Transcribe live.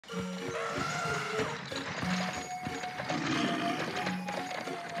Get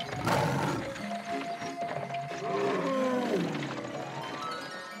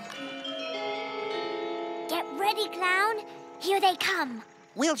ready, clown. Here they come.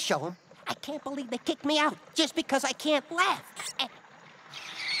 We'll show them. I can't believe they kicked me out just because I can't laugh.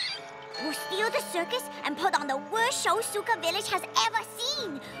 We'll steal the circus and put on the worst show Sooga Village has ever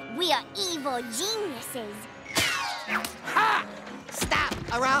seen. We are evil geniuses. Ha! Stop,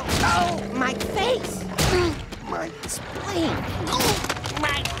 or I'll... Oh, my face! My spleen!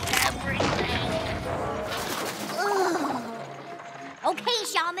 My everything! Okay,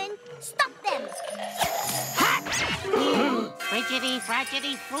 Shaman, stop them! Fridgity,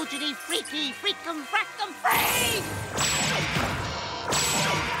 fragity, fruitity, freaky, freakum, frackum, free!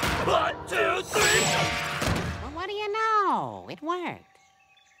 1, 2, 3! Well, what do you know? It worked.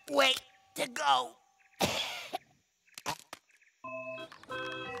 Way to go!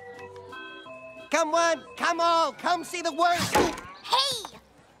 Come on, come all, come see the worst. Hey!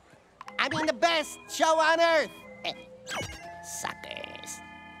 I mean the best show on earth. Suckers.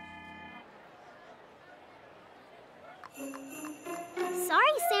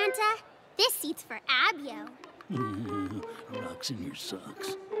 Sorry, Santa. This seat's for Abio. Rocks in your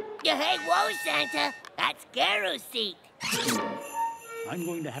socks. Yeah, hey, whoa, Santa. That's Garu's seat. I'm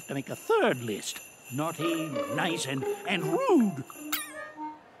going to have to make a third list. Naughty, nice, and rude.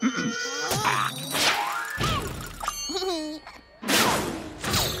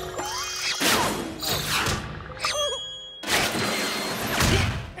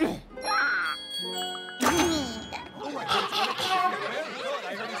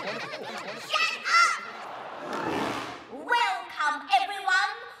 Welcome,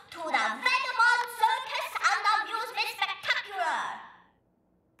 everyone, to the Venomon Circus and Amusement Spectacular.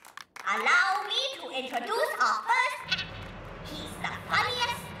 Allow me to introduce our first act. He's the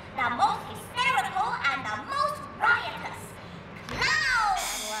funniest, the most hysterical, and the most riotous. Clown!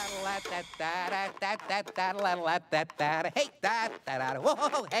 Hey,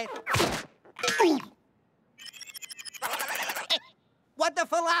 whoa, hey. What the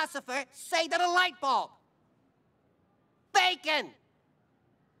philosopher say to the light bulb? Bacon!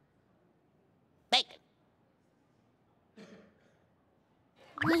 Bacon.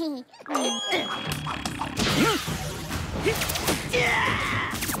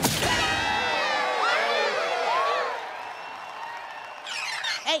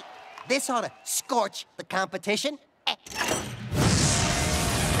 Hey, this ought to scorch the competition.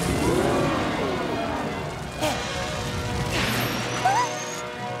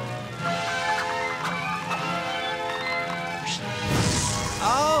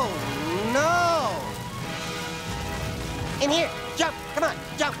 Oh, no! In here, jump, come on,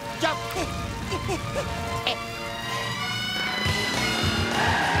 jump, jump.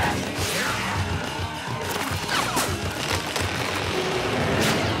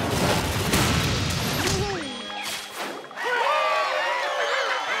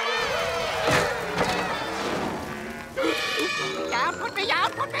 Put me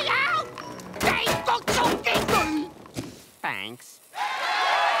out, put me out! Hey, go, Thanks.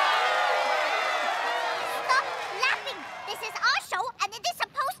 Stop laughing! This is our show, and it is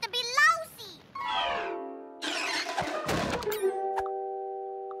supposed to be lousy!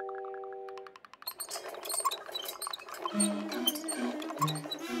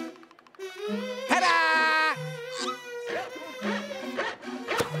 Ta-da!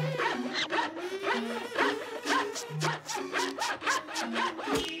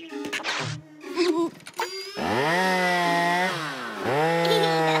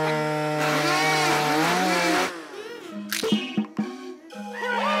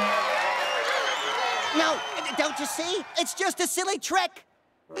 No, don't you see? It's just a silly trick.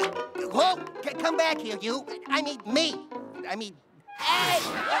 Whoa, come back here, you. I mean, me. I mean, hey!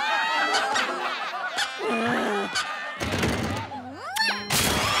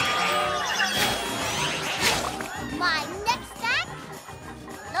 My next act?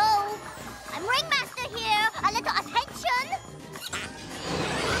 Hello? I'm Ringmaster here. A little attention.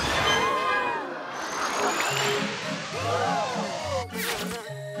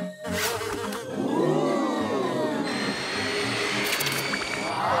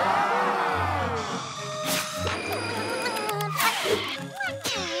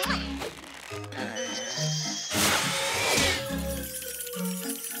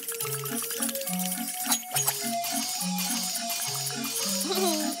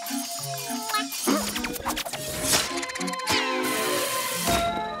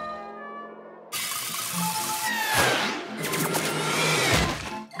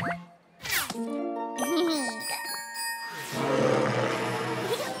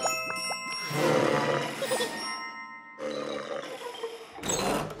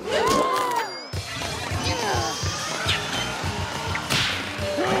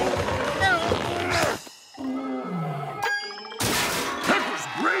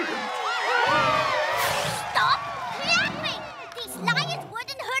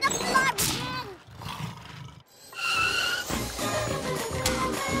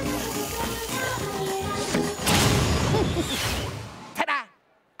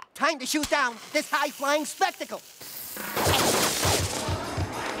 Time to shoot down this high-flying spectacle.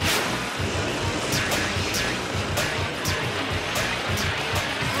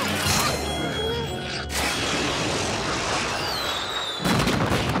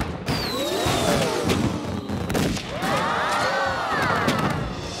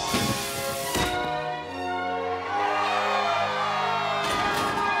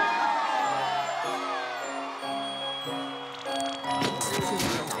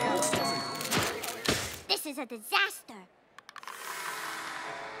 This is a disaster.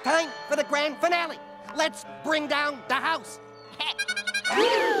 Time for the grand finale. Let's bring down the house.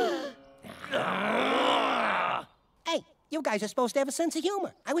 Hey, you guys are supposed to have a sense of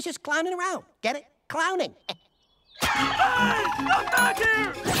humor. I was just clowning around. Get it? Clowning. Hey! Come back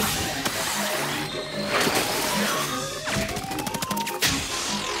here!